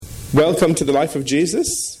Welcome to the Life of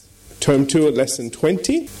Jesus, Term 2, Lesson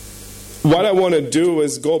 20. What I want to do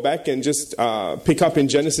is go back and just pick up in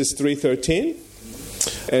Genesis 3:13.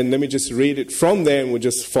 And let me just read it from there, and we'll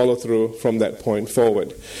just follow through from that point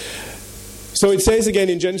forward. So it says again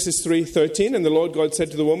in Genesis 3:13, and the Lord God said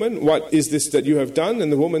to the woman, "What is this that you have done?" And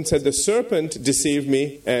the woman said, "The serpent deceived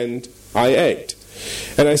me, and I ate."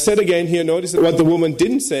 And I said again here, notice what the woman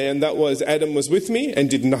didn't say, and that was, Adam was with me and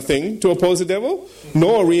did nothing to oppose the devil,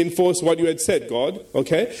 nor reinforce what you had said, God.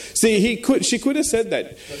 Okay? See, she could have said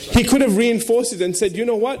that. He could have reinforced it and said, you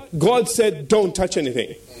know what? God said, don't touch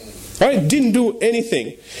anything. Right? Didn't do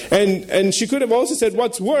anything. And she could have also said,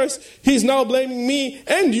 what's worse, he's now blaming me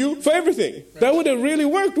and you for everything. That would have really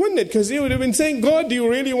worked, wouldn't it? Because he would have been saying, God, do you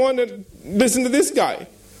really want to listen to this guy?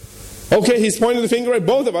 Okay, he's pointing the finger at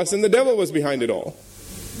both of us, and the devil was behind it all.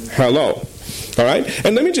 Hello. All right?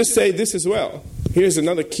 And let me just say this as well. Here's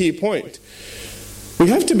another key point. We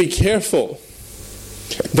have to be careful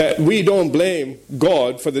that we don't blame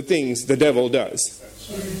God for the things the devil does.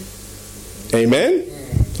 Amen?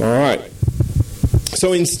 All right.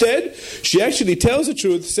 So instead, she actually tells the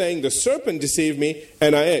truth, saying, the serpent deceived me,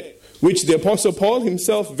 and I ate. Which the Apostle Paul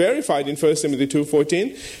himself verified in 1 Timothy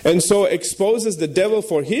 2:14, and so exposes the devil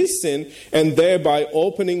for his sin, and thereby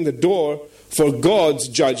opening the door for God's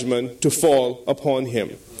judgment to fall upon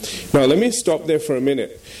him. Now let me stop there for a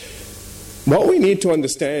minute. What we need to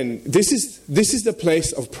understand, this is the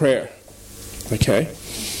place of prayer. Okay?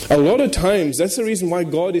 A lot of times, that's the reason why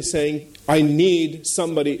God is saying, I need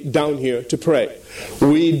somebody down here to pray.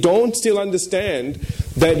 We don't still understand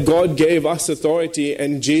that God gave us authority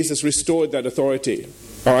and Jesus restored that authority.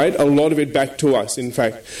 All right? A lot of it back to us, in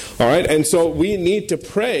fact. All right? And so we need to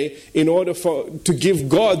pray in order to give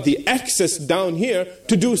God the access down here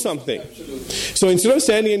to do something. Absolutely. So instead of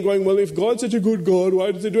standing and going, well, if God's such a good God,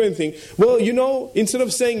 why does he do anything? Well, you know, instead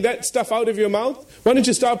of saying that stuff out of your mouth, why don't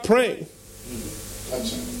you start praying?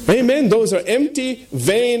 Amen. Those are empty,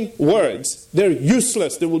 vain words. They're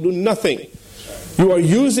useless. They will do nothing. You are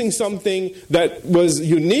using something that was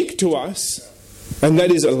unique to us, and that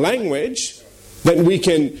is a language that we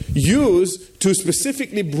can use to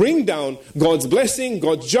specifically bring down God's blessing,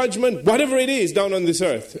 God's judgment, whatever it is down on this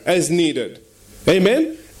earth, as needed.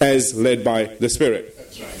 Amen? As led by the Spirit.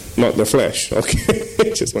 That's right. Not the flesh.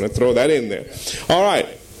 Okay? Just want to throw that in there. All right.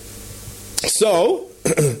 So,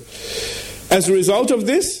 as a result of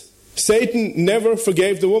this, Satan never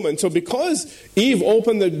forgave the woman. So because Eve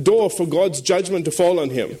opened the door for God's judgment to fall on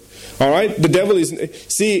him, all right, the devil is...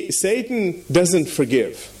 See, Satan doesn't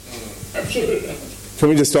forgive. Absolutely. Can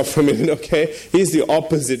we just stop for a minute, okay? He's the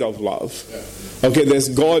opposite of love. Okay, there's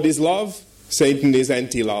God is love, Satan is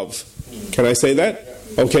anti-love. Can I say that?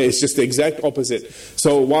 Okay, it's just the exact opposite.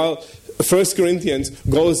 So while 1 Corinthians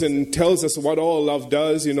goes and tells us what all love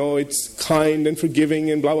does, you know, it's kind and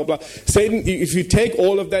forgiving and blah, blah, blah. Satan, if you take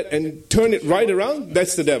all of that and turn it right around,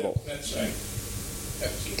 that's the devil. That's right.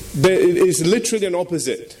 It is literally an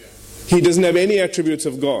opposite. He doesn't have any attributes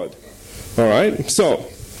of God. All right? So,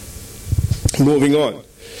 moving on.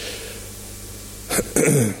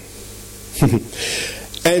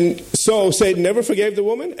 And so Satan never forgave the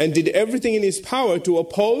woman and did everything in his power to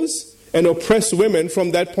oppose and oppress women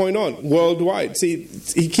from that point on, worldwide. See,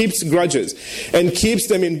 he keeps grudges and keeps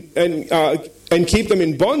them in and keep them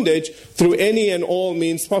in bondage through any and all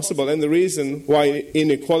means possible. And the reason why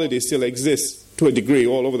inequality still exists to a degree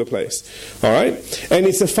all over the place. All right? And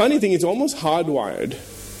it's a funny thing, it's almost hardwired.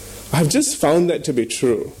 I've just found that to be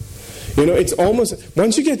true. You know, it's almost,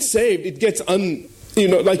 once you get saved, it gets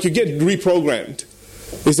like you get reprogrammed.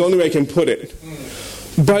 It's the only way I can put it.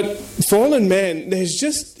 But fallen man, it's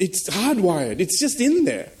hardwired. It's just in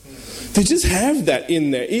there. They just have that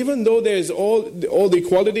in there. Even though there's all the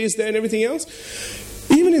equalities there and everything else.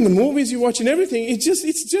 Even in the movies you watch and everything, it's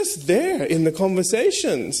just there in the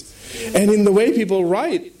conversations. And in the way people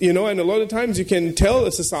write, you know, and a lot of times you can tell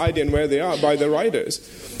a society and where they are by the writers.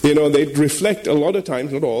 You know, they reflect a lot of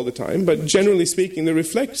times, not all the time, but generally speaking, they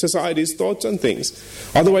reflect society's thoughts on things.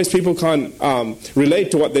 Otherwise, people can't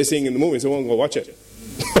relate to what they're seeing in the movies. They won't go watch it.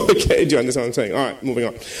 Okay, do you understand what I'm saying? All right, moving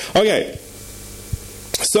on. Okay.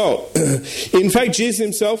 So, in fact, Jesus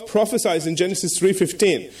himself prophesies in Genesis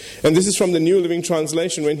 3:15, and this is from the New Living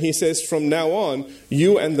Translation, when he says, from now on,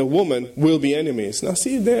 you and the woman will be enemies. Now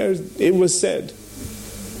see there, it was said.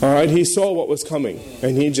 All right, he saw what was coming,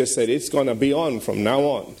 and he just said, it's going to be on from now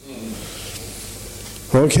on.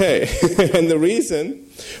 Okay, and the reason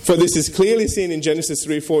for this is clearly seen in Genesis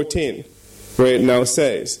 3:14. Where it now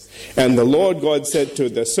says, and the Lord God said to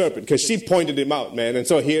the serpent, because she pointed him out, man, and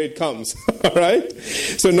so here it comes. All right?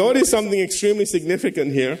 So notice something extremely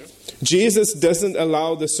significant here. Jesus doesn't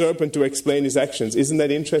allow the serpent to explain his actions. Isn't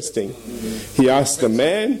that interesting? He asked the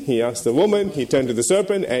man, he asked the woman, he turned to the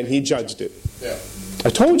serpent, and he judged it. Yeah. I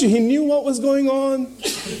told you he knew what was going on.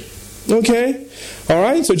 Okay? All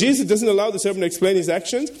right? So Jesus doesn't allow the serpent to explain his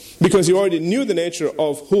actions because he already knew the nature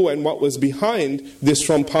of who and what was behind this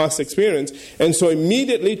from past experience. And so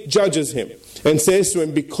immediately judges him and says to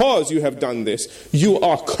him, because you have done this, you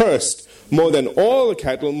are cursed more than all the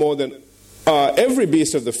cattle, more than every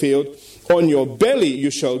beast of the field. On your belly you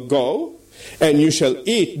shall go, and you shall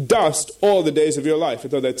eat dust all the days of your life. I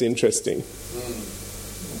thought that's interesting.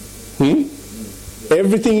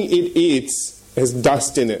 Everything it eats has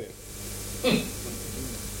dust in it.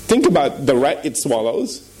 Think about the rat it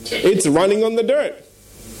swallows. It's running on the dirt.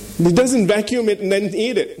 It doesn't vacuum it and then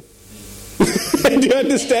eat it. Do you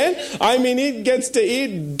understand? I mean, it gets to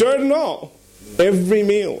eat dirt and all. Every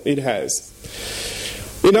meal it has.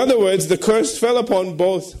 In other words, the curse fell upon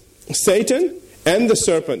both Satan and the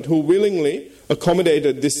serpent, who willingly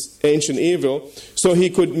accommodated this ancient evil so he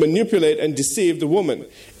could manipulate and deceive the woman,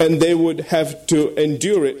 and they would have to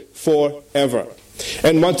endure it forever.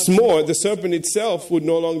 And what's more, the serpent itself would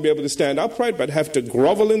no longer be able to stand upright but have to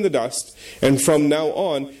grovel in the dust, and from now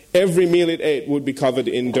on every meal it ate would be covered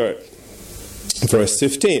in dirt. Verse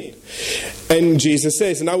 15. And Jesus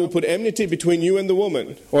says, and I will put enmity between you and the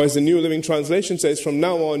woman. Or as the New Living Translation says, from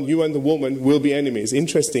now on you and the woman will be enemies.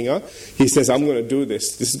 Interesting, huh? He says, I'm going to do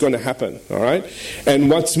this. This is going to happen. All right? And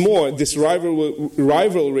what's more, this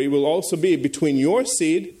rivalry will also be between your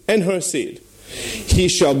seed and her seed. He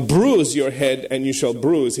shall bruise your head and you shall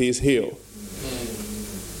bruise his heel.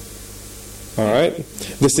 All right?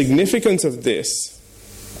 The significance of this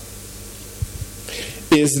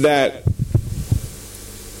is that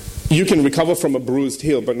you can recover from a bruised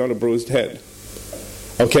heel, but not a bruised head.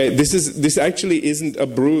 Okay, this actually isn't a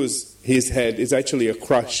bruise his head, it's actually a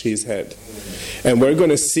crush his head. And we're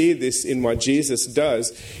going to see this in what Jesus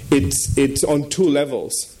does. It's on two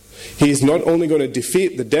levels. He's not only going to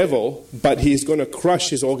defeat the devil, but he's going to crush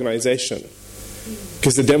his organization.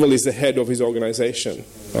 Because the devil is the head of his organization.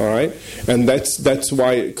 All right? And that's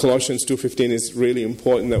why Colossians 2:15 is really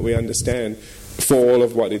important that we understand for all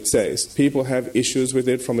of what it says. People have issues with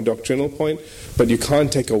it from a doctrinal point, but you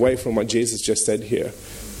can't take away from what Jesus just said here.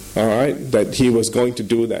 All right? That he was going to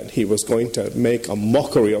do that. He was going to make a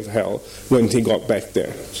mockery of hell when he got back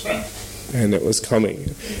there. And it was coming.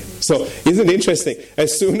 So, isn't it interesting?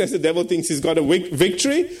 As soon as the devil thinks he's got a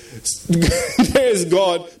victory, there's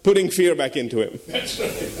God putting fear back into him.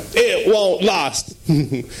 It won't last.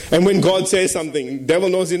 And when God says something, the devil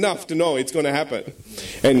knows enough to know it's going to happen.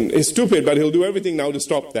 And it's stupid, but he'll do everything now to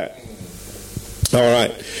stop that. All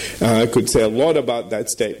right. I could say a lot about that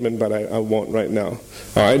statement, but I won't right now.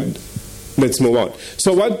 All right. Let's move on.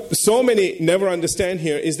 So what so many never understand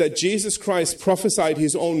here is that Jesus Christ prophesied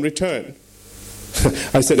his own return.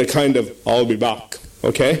 I said a kind of, I'll be back,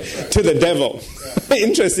 okay, to the devil.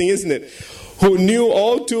 Interesting, isn't it? Who knew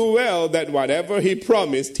all too well that whatever he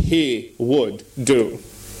promised, he would do.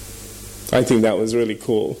 I think that was really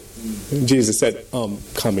cool. Jesus said, I'm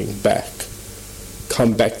coming back.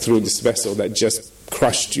 Come back through this vessel that just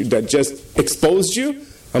crushed you, that just exposed you.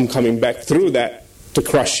 I'm coming back through that to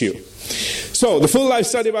crush you. So, the Full Life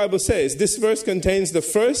Study Bible says, this verse contains the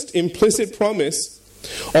first implicit promise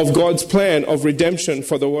of God's plan of redemption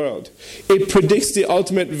for the world. It predicts the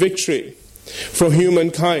ultimate victory for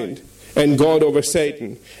humankind and God over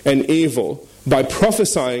Satan and evil by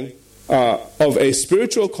prophesying of a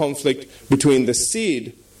spiritual conflict between the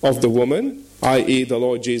seed of the woman, i.e. the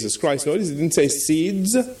Lord Jesus Christ. Notice it didn't say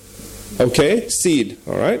seeds. Okay, seed,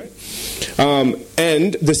 all right?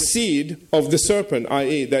 And the seed of the serpent,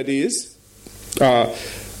 i.e. that is,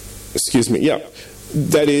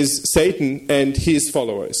 that is Satan and his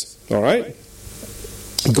followers, all right?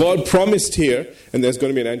 God promised here, and there's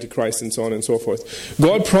going to be an antichrist and so on and so forth.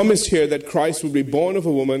 God promised here that Christ would be born of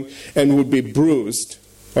a woman and would be bruised,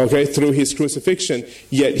 okay, through his crucifixion,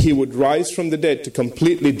 yet he would rise from the dead to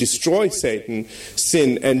completely destroy Satan,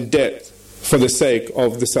 sin, and death for the sake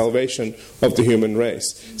of the salvation of the human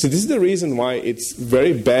race. So this is the reason why it's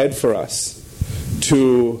very bad for us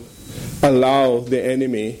to allow the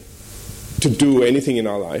enemy to do anything in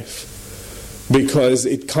our life, because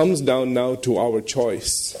it comes down now to our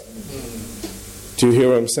choice. Do you hear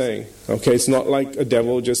what I'm saying? Okay, it's not like a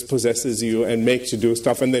devil just possesses you and makes you do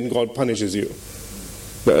stuff and then God punishes you.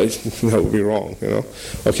 That would be wrong, you know.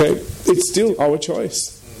 Okay, it's still our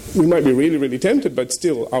choice. We might be really, really tempted, but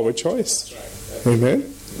still our choice.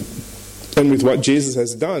 Amen? And with what Jesus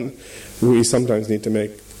has done, we sometimes need to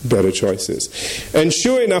make better choices. And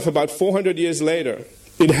sure enough, about 400 years later,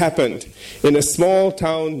 it happened in a small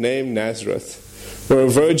town named Nazareth, where a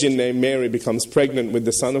virgin named Mary becomes pregnant with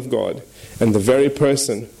the Son of God, and the very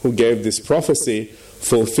person who gave this prophecy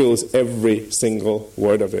fulfills every single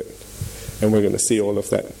word of it. And we're going to see all of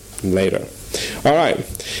that later. All right.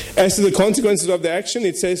 As to the consequences of the action,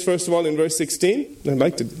 it says, first of all, in verse 16, I'd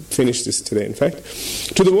like to finish this today, in fact.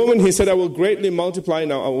 To the woman, he said, I will greatly multiply.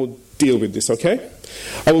 Now, I will deal with this, okay?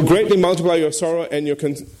 I will greatly multiply your sorrow and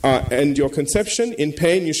your conception. In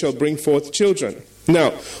pain you shall bring forth children.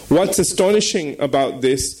 Now, what's astonishing about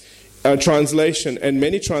this translation and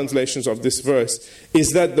many translations of this verse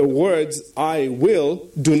is that the words I will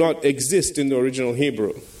do not exist in the original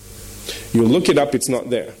Hebrew. You look it up, it's not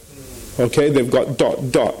there. Okay, they've got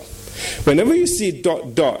dot, dot. Whenever you see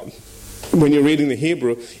dot, dot, when you're reading the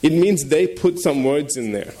Hebrew, it means they put some words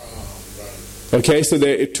in there. Okay, so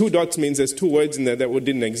there, two dots means there's two words in there that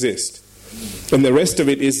didn't exist. And the rest of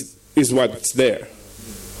it is what's there.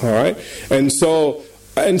 All right? And so,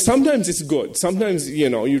 and sometimes it's good. Sometimes,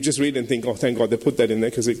 you just read and think, oh, thank God they put that in there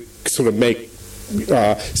because it sort of makes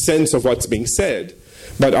sense of what's being said.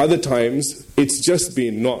 But other times, it's just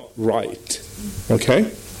been not right.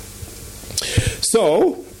 Okay?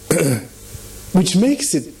 So, which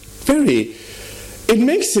makes it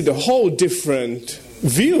makes it a whole different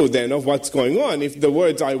view then of what's going on if the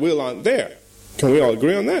words I will aren't there. Can we all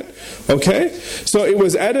agree on that? Okay? So it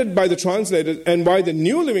was added by the translators, and why the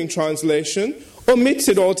New Living Translation omits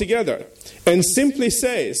it altogether and simply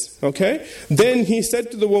says, okay, then he said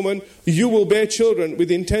to the woman, you will bear children with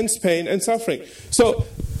intense pain and suffering. So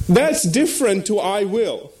that's different to I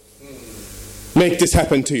will make this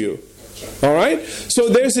happen to you. All right? So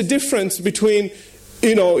there's a difference between,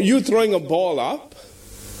 you throwing a ball up,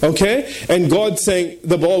 okay, and God saying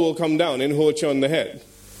the ball will come down and hit you on the head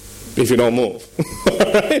if you don't move.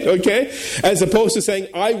 All right? Okay? As opposed to saying,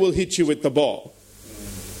 I will hit you with the ball.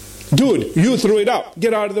 Dude, you threw it up.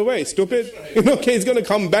 Get out of the way, stupid. Okay, it's going to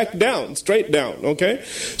come back down, straight down, okay?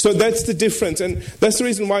 So that's the difference. And that's the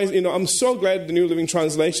reason why, I'm so glad the New Living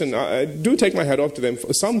Translation, I do take my hat off to them.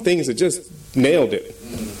 For some things, it just nailed it.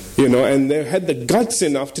 And they had the guts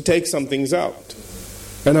enough to take some things out.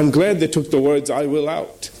 And I'm glad they took the words I will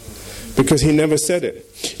out, because he never said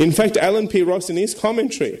it. In fact, Alan P. Ross in his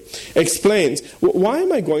commentary explains, why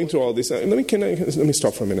am I going through all this? Let me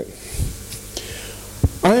stop for a minute.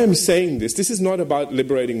 I am saying this is not about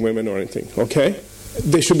liberating women or anything, okay?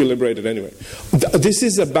 They should be liberated anyway. This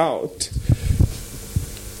is about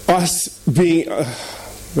us being,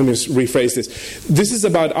 let me rephrase this. This is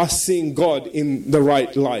about us seeing God in the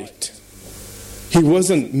right light. He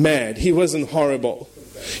wasn't mad. He wasn't horrible.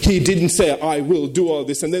 He didn't say, I will do all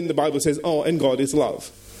this, and then the Bible says, oh, and God is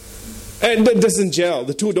love. And that doesn't gel.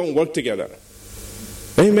 The two don't work together.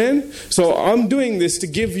 Amen? So I'm doing this to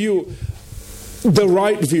give you the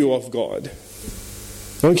right view of God.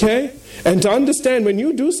 Okay? And to understand when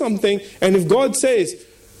you do something, and if God says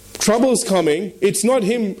trouble's coming, it's not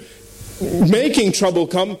him making trouble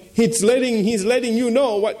come, he's letting you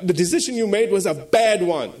know what the decision you made was a bad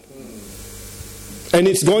one. And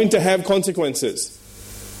it's going to have consequences.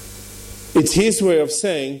 It's his way of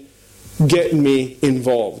saying, get me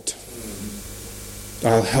involved.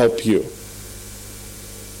 I'll help you.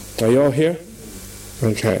 Are you all here?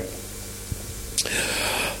 Okay.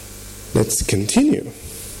 Let's continue.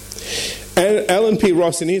 And Alan P.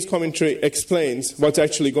 Ross in his commentary explains what's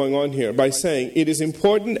actually going on here by saying it is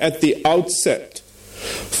important at the outset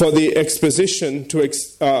for the exposition to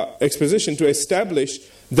establish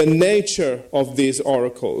the nature of these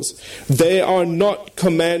oracles. They are not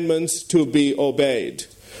commandments to be obeyed,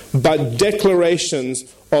 but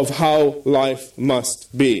declarations of how life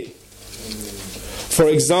must be. For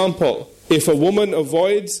example, if a woman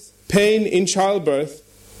avoids pain in childbirth,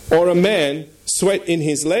 or a man sweat in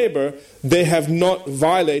his labor, they have not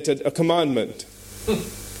violated a commandment.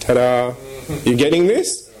 Ta-da! You getting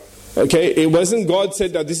this? Okay, it wasn't God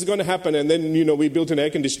said that this is going to happen, and then, we built an air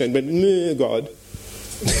conditioner, but God.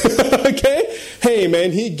 Okay? Hey,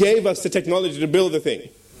 man, he gave us the technology to build the thing.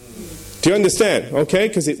 Do you understand? Okay?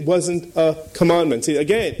 Because it wasn't a commandment. See,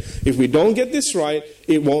 again, if we don't get this right,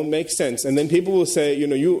 it won't make sense. And then people will say,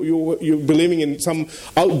 you're believing in some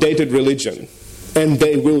outdated religion. And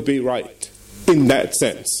they will be right in that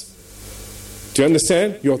sense. Do you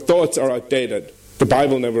understand? Your thoughts are outdated. The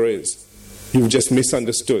Bible never is. You've just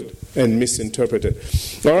misunderstood and misinterpreted.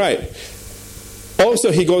 All right.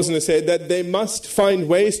 Also, he goes on to say that they must find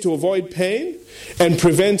ways to avoid pain and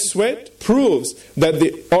prevent sweat, proves that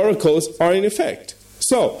the oracles are in effect.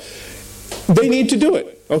 So, they need to do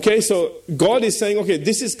it. Okay, so God is saying, okay,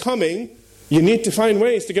 this is coming. You need to find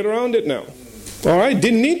ways to get around it now. All right,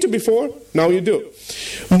 didn't need to before, now you do.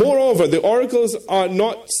 Moreover, the oracles are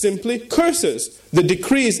not simply curses. The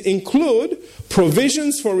decrees include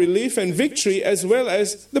provisions for relief and victory as well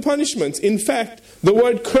as the punishments. In fact, the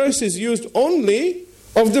word curse is used only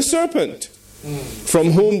of the serpent,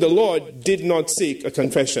 from whom the Lord did not seek a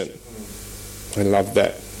confession. I love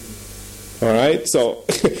that. All right, so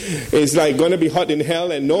it's like going to be hot in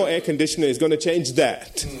hell and no air conditioner is going to change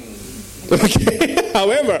that. Okay.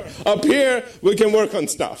 However, up here we can work on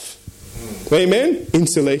stuff. Amen?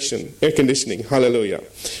 Insulation, air conditioning, hallelujah.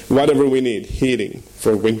 Whatever we need, heating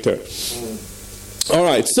for winter. All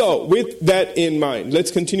right, so with that in mind,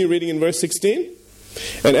 let's continue reading in verse 16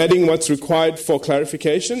 and adding what's required for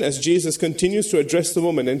clarification as Jesus continues to address the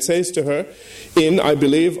woman and says to her in, I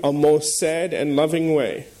believe, a most sad and loving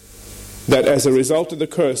way, that as a result of the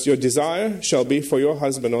curse, your desire shall be for your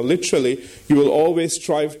husband, or literally, you will always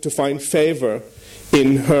strive to find favor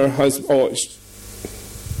in her husband, or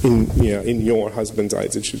in your husband's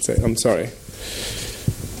eyes, it should say. I'm sorry.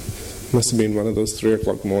 Must have been one of those 3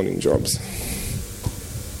 o'clock morning jobs.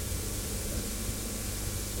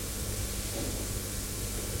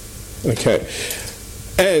 Okay.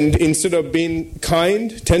 And instead of being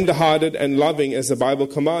kind, tender-hearted, and loving as the Bible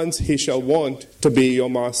commands, he shall want to be your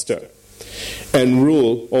master and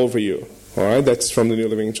rule over you. All right, that's from the New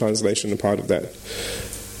Living Translation, a part of that.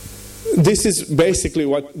 This is basically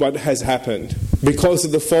what has happened. Because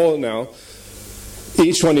of the fall now,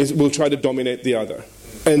 each one will try to dominate the other.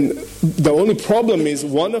 And the only problem is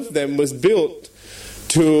one of them was built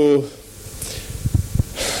to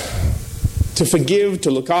forgive,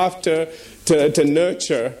 to look after, to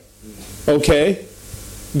nurture, okay,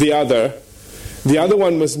 the other. The other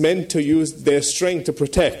one was meant to use their strength to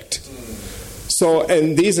protect. So,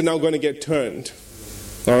 and these are now going to get turned.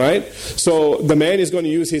 All right? So the man is going to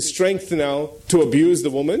use his strength now to abuse the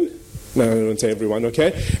woman. No, I don't say everyone,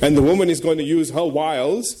 okay? And the woman is going to use her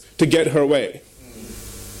wiles to get her way.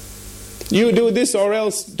 You do this or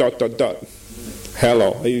else, ...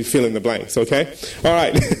 Hello, are you filling the blanks, okay? All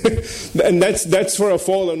right. And that's for a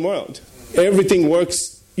fallen world. Everything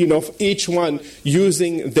works, each one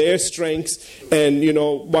using their strengths and,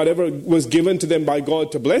 whatever was given to them by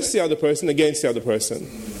God to bless the other person against the other person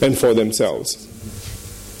and for themselves.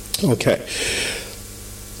 Okay.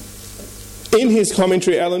 In his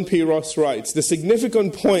commentary, Alan P. Ross writes, the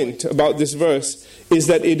significant point about this verse is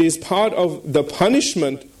that it is part of the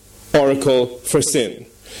punishment oracle for sin.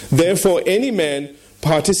 Therefore, any man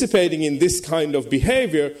participating in this kind of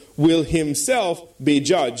behavior will himself be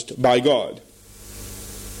judged by God.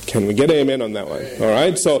 Can we get amen on that one? All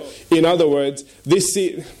right. So, in other words,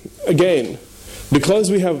 again,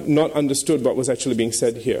 because we have not understood what was actually being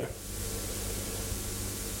said here,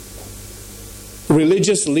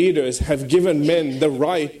 religious leaders have given men the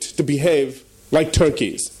right to behave like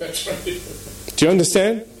turkeys. That's right. Do you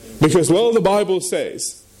understand? Because, the Bible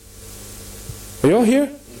says. Are you all here?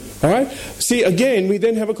 All right? See, again, we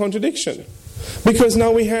then have a contradiction. Because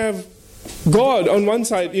now we have God on one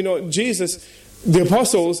side, Jesus, the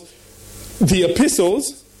apostles, the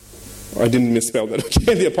epistles. I didn't misspell that,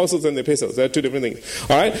 okay? The apostles and the epistles, they're two different things.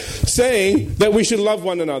 All right? Saying that we should love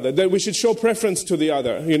one another, that we should show preference to the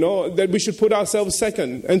other, that we should put ourselves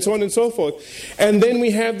second, and so on and so forth. And then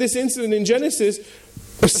we have this incident in Genesis,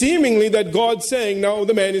 seemingly that God's saying, no,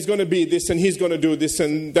 the man is going to be this and he's going to do this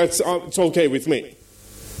and it's okay with me.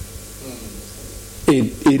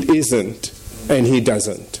 It isn't, and he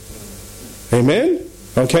doesn't. Amen?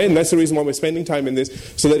 Okay, and that's the reason why we're spending time in this,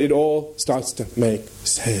 so that it all starts to make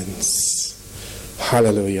sense.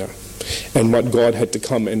 Hallelujah. And what God had to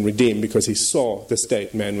come and redeem because he saw the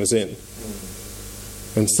state man was in.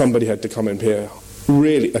 And somebody had to come and pay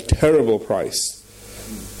really a terrible price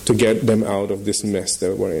to get them out of this mess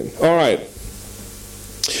they were in. All right.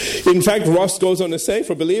 In fact, Ross goes on to say,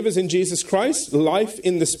 for believers in Jesus Christ, life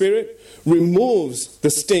in the Spirit removes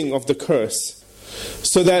the sting of the curse,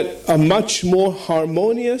 so that a much more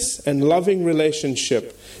harmonious and loving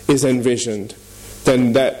relationship is envisioned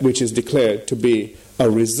than that which is declared to be a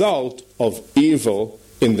result of evil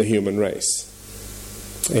in the human race.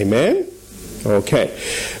 Amen? Okay,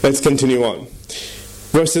 let's continue on.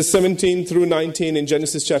 Verses 17 through 19 in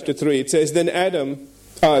Genesis chapter 3, it says, Then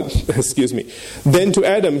to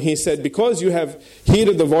Adam he said, because you have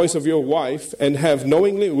heeded the voice of your wife and have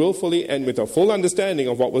knowingly, willfully, and with a full understanding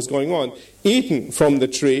of what was going on, eaten from the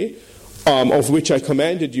tree of which I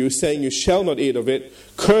commanded you, saying you shall not eat of it,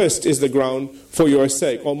 cursed is the ground for your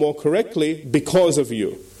sake, or more correctly, because of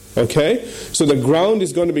you. Okay? So the ground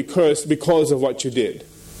is going to be cursed because of what you did.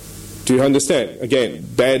 Do you understand? Again,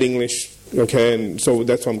 bad English, okay, and so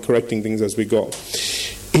that's why I'm correcting things as we go.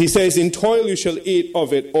 He says, in toil you shall eat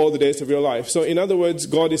of it all the days of your life. So in other words,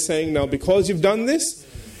 God is saying now, because you've done this,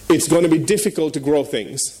 it's going to be difficult to grow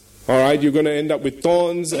things. All right, you're going to end up with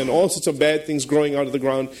thorns and all sorts of bad things growing out of the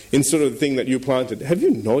ground instead of the thing that you planted. Have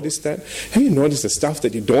you noticed that? Have you noticed the stuff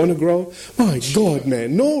that you don't want to grow? My God,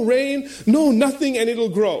 man, no rain, no nothing, and it'll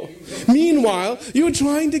grow. Meanwhile, you're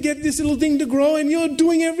trying to get this little thing to grow and you're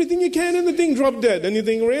doing everything you can and the thing dropped dead. And you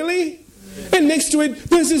think, really? And next to it,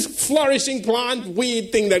 there's this flourishing plant,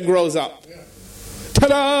 weed thing that grows up.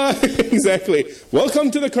 Ta-da! Exactly.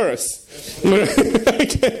 Welcome to the curse.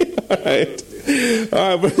 Okay, all right.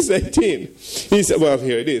 Verse 18. He said, well,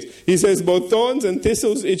 here it is. He says, both thorns and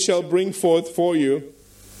thistles it shall bring forth for you,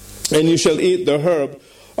 and you shall eat the herb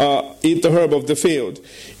of the field.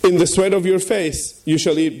 In the sweat of your face you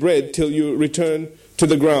shall eat bread till you return to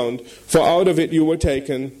the ground. For out of it you were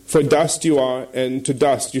taken, for dust you are, and to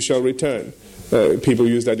dust you shall return. People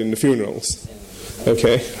use that in the funerals.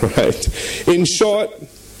 Okay, right. In short,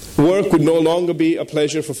 work would no longer be a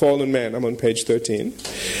pleasure for fallen man. I'm on page 13.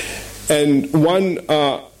 And one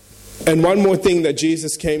more thing that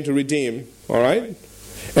Jesus came to redeem, all right?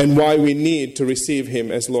 And why we need to receive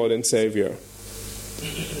him as Lord and Savior.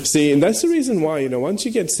 See, and that's the reason why, once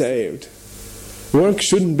you get saved, work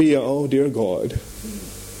shouldn't be oh dear God,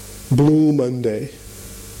 Blue Monday.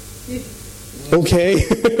 Okay?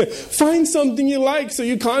 Find something you like so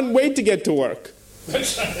you can't wait to get to work. Do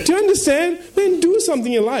you understand? Then do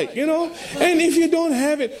something you like, And if you don't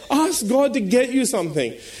have it, ask God to get you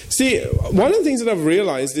something. See, one of the things that I've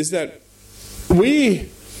realized is that let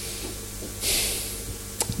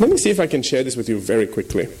me see if I can share this with you very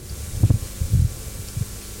quickly.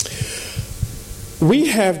 We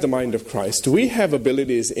have the mind of Christ. We have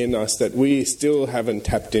abilities in us that we still haven't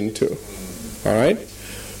tapped into. All right?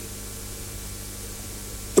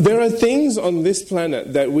 There are things on this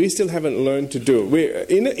planet that we still haven't learned to do.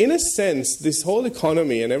 In a sense, this whole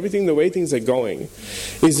economy and everything, the way things are going,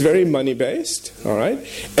 is very money-based, all right?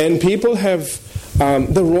 And people have,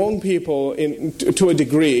 the wrong people, to a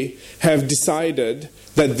degree, have decided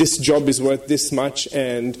that this job is worth this much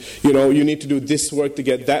and, you need to do this work to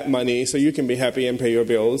get that money so you can be happy and pay your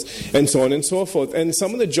bills, and so on and so forth. And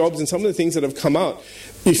some of the jobs and some of the things that have come out,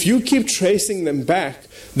 if you keep tracing them back,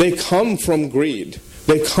 they come from greed.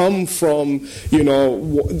 They come from,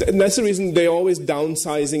 and that's the reason they're always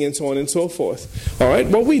downsizing and so on and so forth. All right?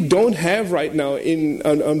 What we don't have right now in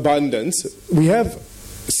abundance, we have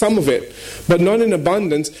some of it, but not in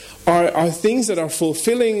abundance, are things that are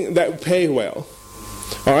fulfilling, that pay well.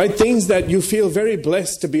 All right? Things that you feel very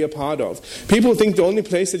blessed to be a part of. People think the only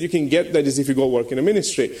place that you can get that is if you go work in a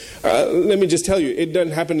ministry. Let me just tell you, it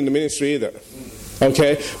doesn't happen in the ministry either.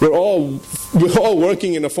 Okay? We're all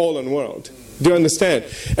working in a fallen world. Do you understand?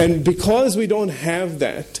 And because we don't have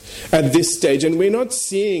that at this stage, and we're not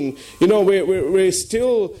seeing, we're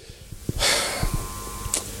still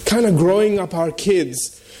kind of growing up our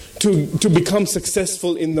kids to become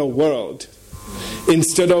successful in the world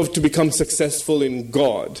instead of to become successful in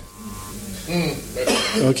God.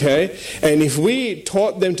 Okay? And if we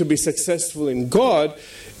taught them to be successful in God,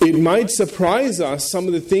 it might surprise us some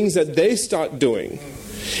of the things that they start doing,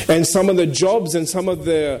 and some of the jobs and some of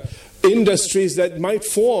the industries that might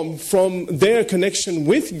form from their connection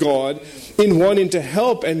with God in wanting to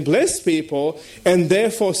help and bless people, and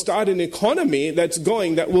therefore start an economy that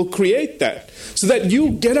will create that. So that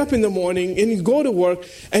you get up in the morning and you go to work,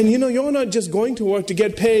 and you're not just going to work to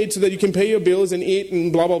get paid so that you can pay your bills and eat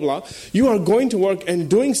and blah, blah, blah. You are going to work and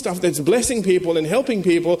doing stuff that's blessing people and helping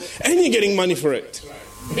people, and you're getting money for it.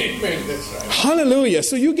 Amen. That's right. Hallelujah.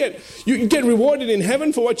 So you get rewarded in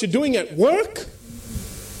heaven for what you're doing at work,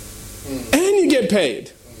 and you get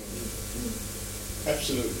paid.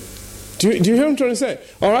 Absolutely. Do you hear what I'm trying to say?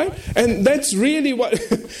 All right? And that's really what,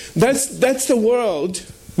 that's the world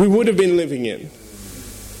we would have been living in.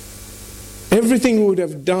 Everything we would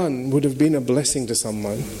have done would have been a blessing to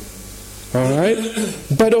someone. All right?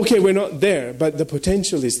 But okay, we're not there, but the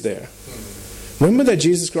potential is there. Remember that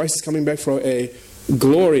Jesus Christ is coming back for a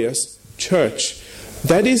glorious church.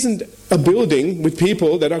 That isn't a building with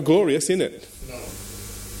people that are glorious in it.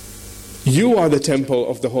 You are the temple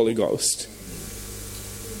of the Holy Ghost.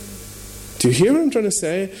 Do you hear what I'm trying to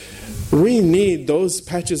say? We need those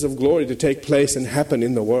patches of glory to take place and happen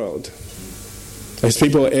in the world. As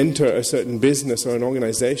people enter a certain business or an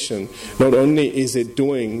organization, not only is it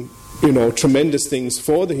doing, tremendous things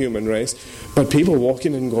for the human race, but people walk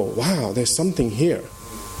in and go, wow, there's something here.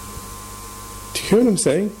 Do you hear what I'm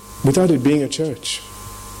saying? Without it being a church.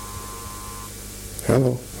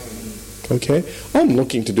 Hello. Okay? I'm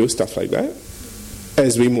looking to do stuff like that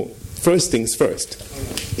as we move. First things first.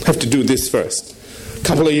 Have to do this first.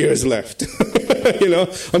 couple of years left.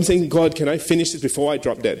 I'm saying, God, can I finish this before I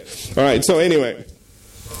drop dead? All right, so anyway,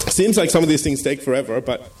 seems like some of these things take forever,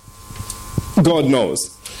 but God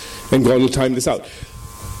knows, and God will time this out.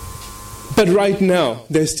 But right now,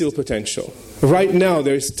 there's still potential. Right now,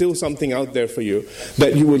 there's still something out there for you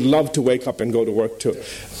that you would love to wake up and go to work to.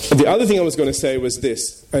 The other thing I was going to say was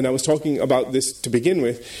this, and I was talking about this to begin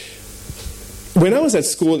with. When I was at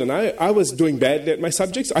school and I was doing badly at my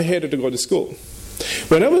subjects, I hated to go to school.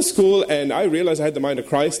 When I was at school and I realized I had the mind of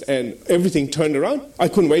Christ and everything turned around, I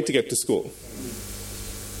couldn't wait to get to school.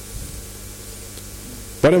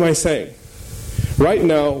 What am I saying? Right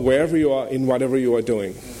now, wherever you are, in whatever you are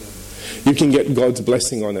doing, you can get God's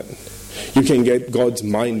blessing on it. You can get God's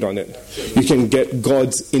mind on it. You can get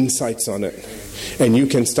God's insights on it. And you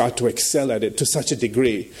can start to excel at it to such a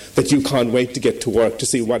degree that you can't wait to get to work to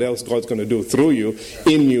see what else God's going to do through you,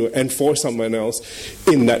 in you, and for someone else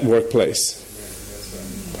in that workplace.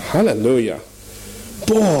 Hallelujah.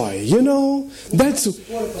 Boy, that's...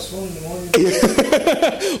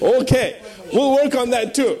 Okay, we'll work on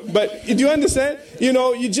that too. But do you understand?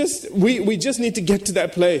 We just need to get to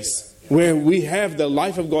that place where we have the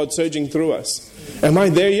life of God surging through us. Am I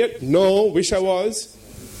there yet? No, wish I was.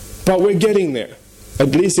 But we're getting there. At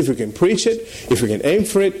least if we can preach it, if we can aim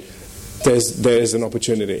for it, there's an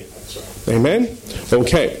opportunity. Amen?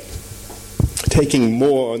 Okay. Taking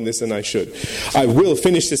more on this than I should. I will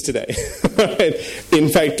finish this today. In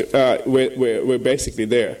fact, we're basically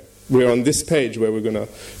there. We're on this page where we're going to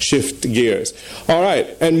shift gears. All right.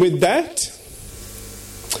 And with that,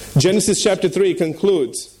 Genesis chapter 3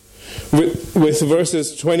 concludes with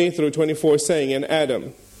verses 20 through 24 saying, and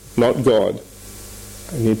Adam, not God,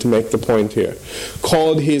 I need to make the point here,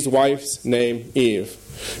 called his wife's name Eve,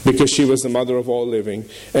 because she was the mother of all living.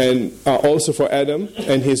 And also for Adam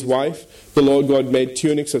and his wife, the Lord God made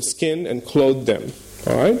tunics of skin and clothed them.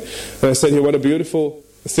 All right? And I said here, what a beautiful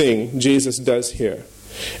thing Jesus does here.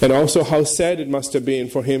 And also how sad it must have been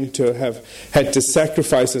for him to have had to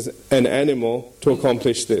sacrifice an animal to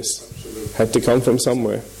accomplish this. Absolutely. Had to come from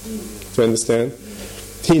somewhere. Do you understand?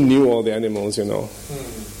 He knew all the animals, He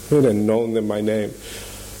would have known them by name.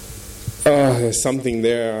 There's something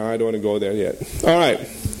there. I don't want to go there yet. All right.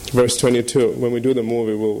 Verse 22. When we do the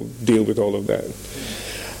movie, we'll deal with all of that.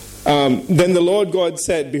 Then the Lord God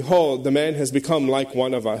said, behold, the man has become like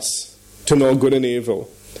one of us, to know good and evil.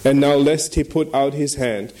 And now lest he put out his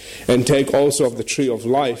hand and take also of the tree of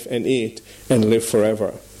life and eat and live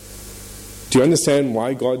forever. Do you understand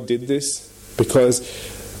why God did this? Because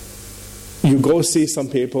you go see some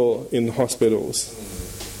people in hospitals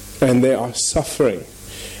and they are suffering.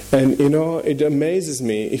 And it amazes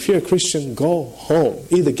me. If you're a Christian, go home.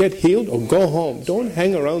 Either get healed or go home. Don't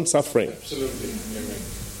hang around suffering. Absolutely. Amen.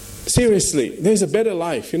 Seriously, there's a better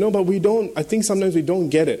life, but I think sometimes we don't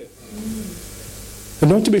get it. And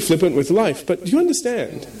not to be flippant with life, but you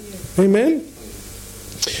understand. Amen?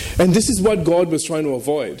 And this is what God was trying to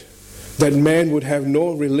avoid. That man would have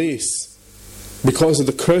no release because of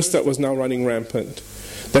the curse that was now running rampant.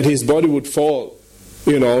 That his body would fall,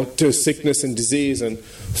 to sickness and disease and,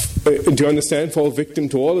 do you understand, fall victim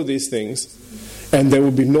to all of these things. And there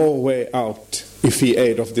would be no way out if he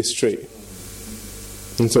ate of this tree.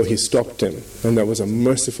 And so he stopped him. And that was a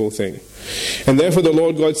merciful thing. And therefore the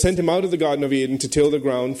Lord God sent him out of the Garden of Eden to till the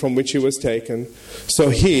ground from which he was taken. So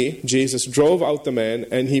he, Jesus, drove out the man,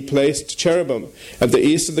 and he placed cherubim at the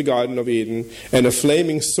east of the Garden of Eden, and a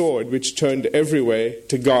flaming sword which turned every way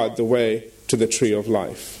to guard the way to the tree of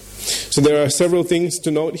life. So there are several things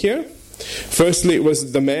to note here. Firstly, it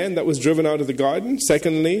was the man that was driven out of the garden.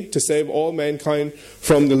 Secondly, to save all mankind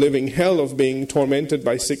from the living hell of being tormented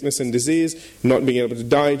by sickness and disease, not being able to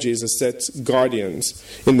die, Jesus sets guardians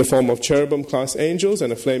in the form of cherubim-class angels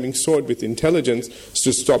and a flaming sword with intelligence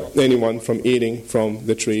to stop anyone from eating from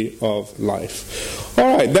the tree of life.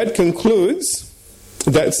 All right, that concludes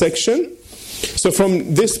that section. So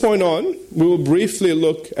from this point on, we will briefly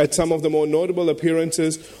look at some of the more notable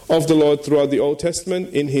appearances of the Lord throughout the Old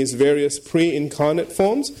Testament in his various pre-incarnate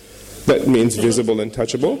forms, that means visible and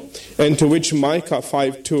touchable, and to which Micah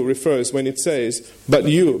 5:2 refers when it says, but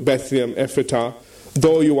you, Bethlehem Ephratah,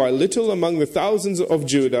 though you are little among the thousands of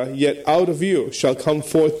Judah, yet out of you shall come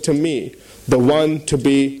forth to me the one to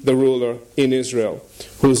be the ruler in Israel,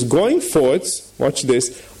 whose going forths, watch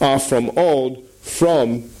this, are from old,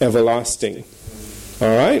 from everlasting.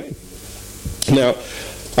 All right? Now,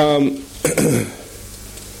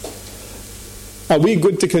 are we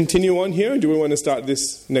good to continue on here? Or do we want to start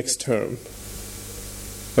this next term?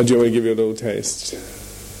 Or do you want to give you a little taste?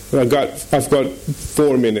 I've got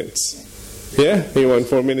 4 minutes. Yeah? You want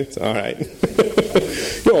 4 minutes? All right.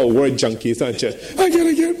 You're all word junkies, aren't you? I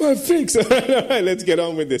gotta get my fix. All right, let's get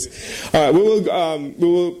on with this. All right,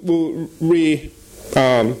 we'll revisit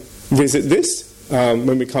this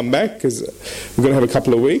when we come back, because we're going to have a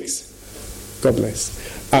couple of weeks. God bless.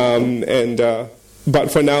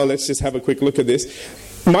 But for now, let's just have a quick look at this.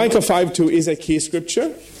 Micah 5:2 is a key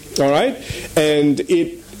scripture, all right? And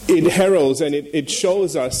it heralds and it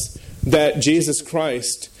shows us that Jesus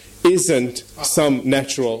Christ isn't some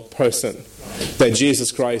natural person, that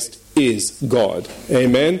Jesus Christ is God.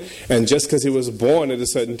 Amen? And just because he was born at a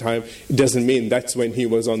certain time, it doesn't mean that's when he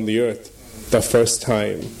was on the earth the first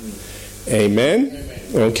time. Amen?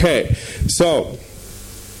 Okay. So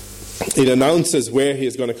it announces where he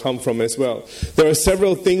is going to come from as well. There are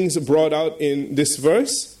several things brought out in this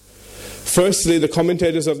verse. Firstly, the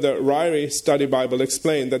commentators of the Ryrie Study Bible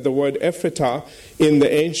explain that the word Ephratah in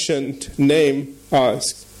the ancient name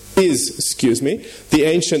the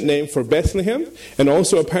ancient name for Bethlehem, and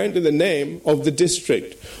also apparently the name of the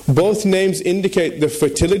district. Both names indicate the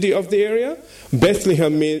fertility of the area,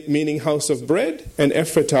 Bethlehem meaning house of bread, and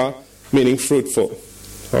Ephratah meaning fruitful.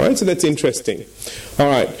 All right, so that's interesting. All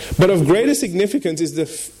right, but of greater significance is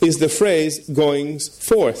the phrase "goings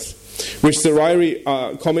forth," which the Ryrie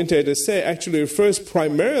commentators say actually refers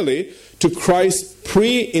primarily to Christ's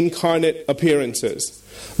pre-incarnate appearances,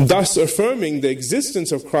 thus affirming the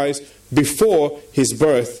existence of Christ before his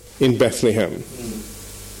birth in Bethlehem.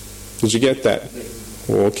 Did you get that?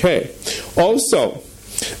 Okay. Also,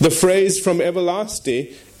 the phrase "from everlasting"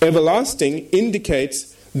 indicates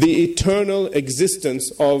the eternal existence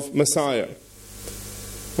of Messiah.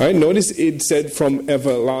 All right, notice it said "from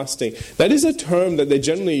everlasting." That is a term that they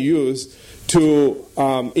generally use to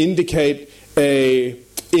indicate a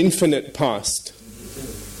infinite past.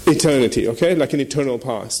 Eternity, okay? Like an eternal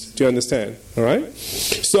past. Do you understand? All right?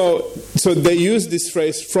 So they use this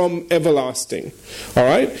phrase "from everlasting." All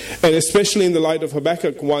right? And especially in the light of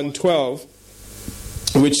Habakkuk 1:12,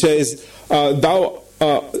 which says,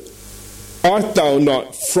 Art thou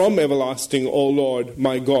not from everlasting, O Lord,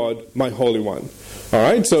 my God, my Holy One? All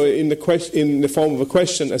right? So in the form of a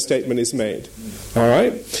question, a statement is made. All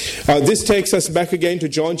right? This takes us back again to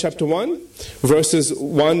John chapter 1, verses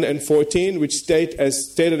 1 and 14, which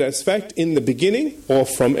stated as fact, in the beginning, or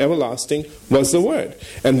from everlasting, was the Word.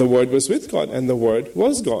 And the Word was with God, and the Word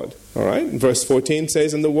was God. All right? Verse 14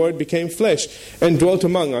 says, and the Word became flesh and dwelt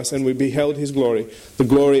among us, and we beheld his glory, the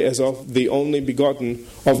glory as of the only begotten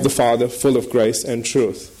of the Father, full of grace and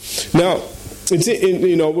truth. Now,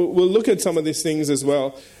 we'll look at some of these things as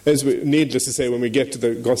well, as needless to say, when we get to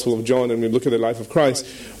the Gospel of John and we look at the life of Christ.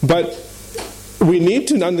 But we need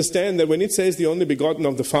to understand that when it says the only begotten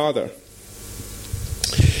of the Father,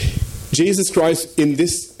 Jesus Christ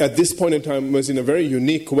at this point in time was in a very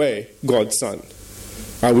unique way God's Son.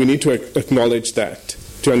 We need to acknowledge that.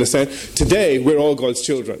 Do you understand? Today, we're all God's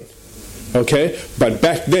children. Okay? But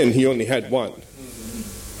back then, he only had one.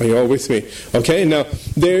 Are you all with me? Okay, now,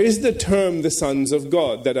 there is the term the sons of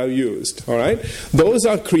God that are used. All right? Those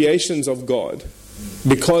are creations of God.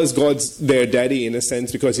 Because God's their daddy in a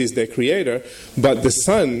sense, because he's their creator. But the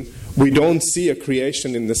Son, we don't see a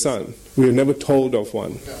creation in the Son. We are never told of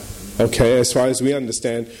one. Okay, as far as we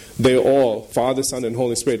understand, they all, Father, Son, and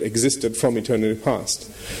Holy Spirit, existed from eternity past.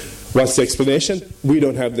 What's the explanation? We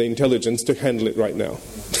don't have the intelligence to handle it right now.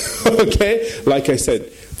 Okay? Like I said,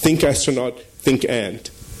 think astronaut, think ant.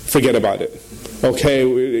 Forget about it.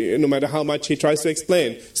 Okay? No matter how much he tries to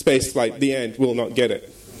explain space flight, the ant will not get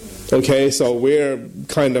it. Okay? So we're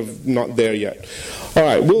kind of not there yet. All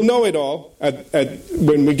right, we'll know it all.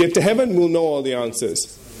 When we get to heaven, we'll know all the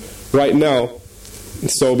answers. Right now,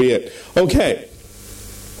 so be it. Okay.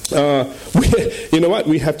 You know what?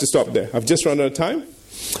 We have to stop there. I've just run out of time.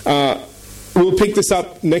 We'll pick this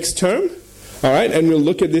up next term. All right? And we'll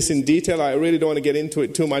look at this in detail. I really don't want to get into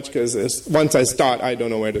it too much because once I start, I don't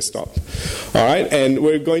know where to stop. All right? And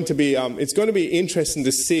we're going to be, it's going to be interesting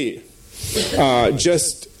to see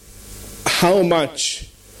just how much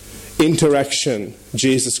interaction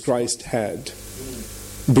Jesus Christ had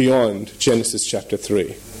beyond Genesis chapter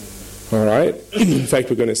 3. All right? In fact,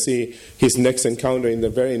 we're going to see his next encounter in the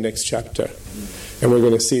very next chapter. And we're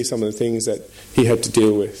going to see some of the things that he had to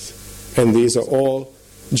deal with. And these are all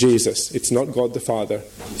Jesus. It's not God the Father.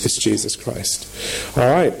 It's Jesus Christ. All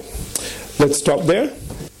right. Let's stop there.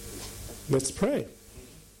 Let's pray.